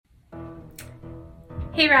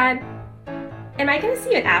Hey Rod, am I going to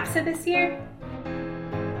see you at APSA this year?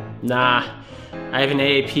 Nah, I have an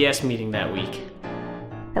AAPS meeting that week.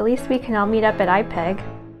 At least we can all meet up at IPEG.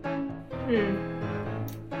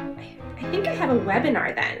 I think I have a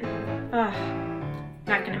webinar then. Ugh,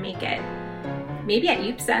 not going to make it. Maybe at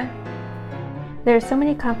UPSA. There are so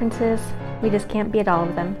many conferences, we just can't be at all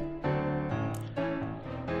of them.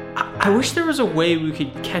 I wish there was a way we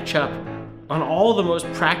could catch up on all the most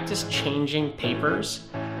practice-changing papers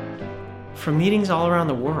from meetings all around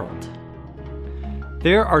the world.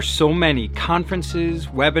 There are so many conferences,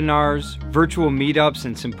 webinars, virtual meetups,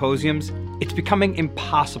 and symposiums, it's becoming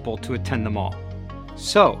impossible to attend them all.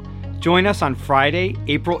 So, join us on Friday,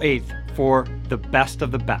 April 8th for The Best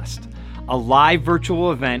of the Best, a live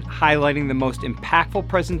virtual event highlighting the most impactful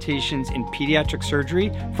presentations in pediatric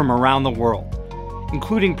surgery from around the world,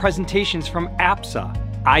 including presentations from APSA,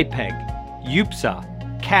 IPEG,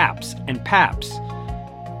 UPSA, CAPS, and PAPS.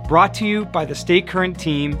 Brought to you by the Stay Current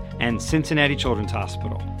team and Cincinnati Children's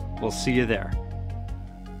Hospital. We'll see you there.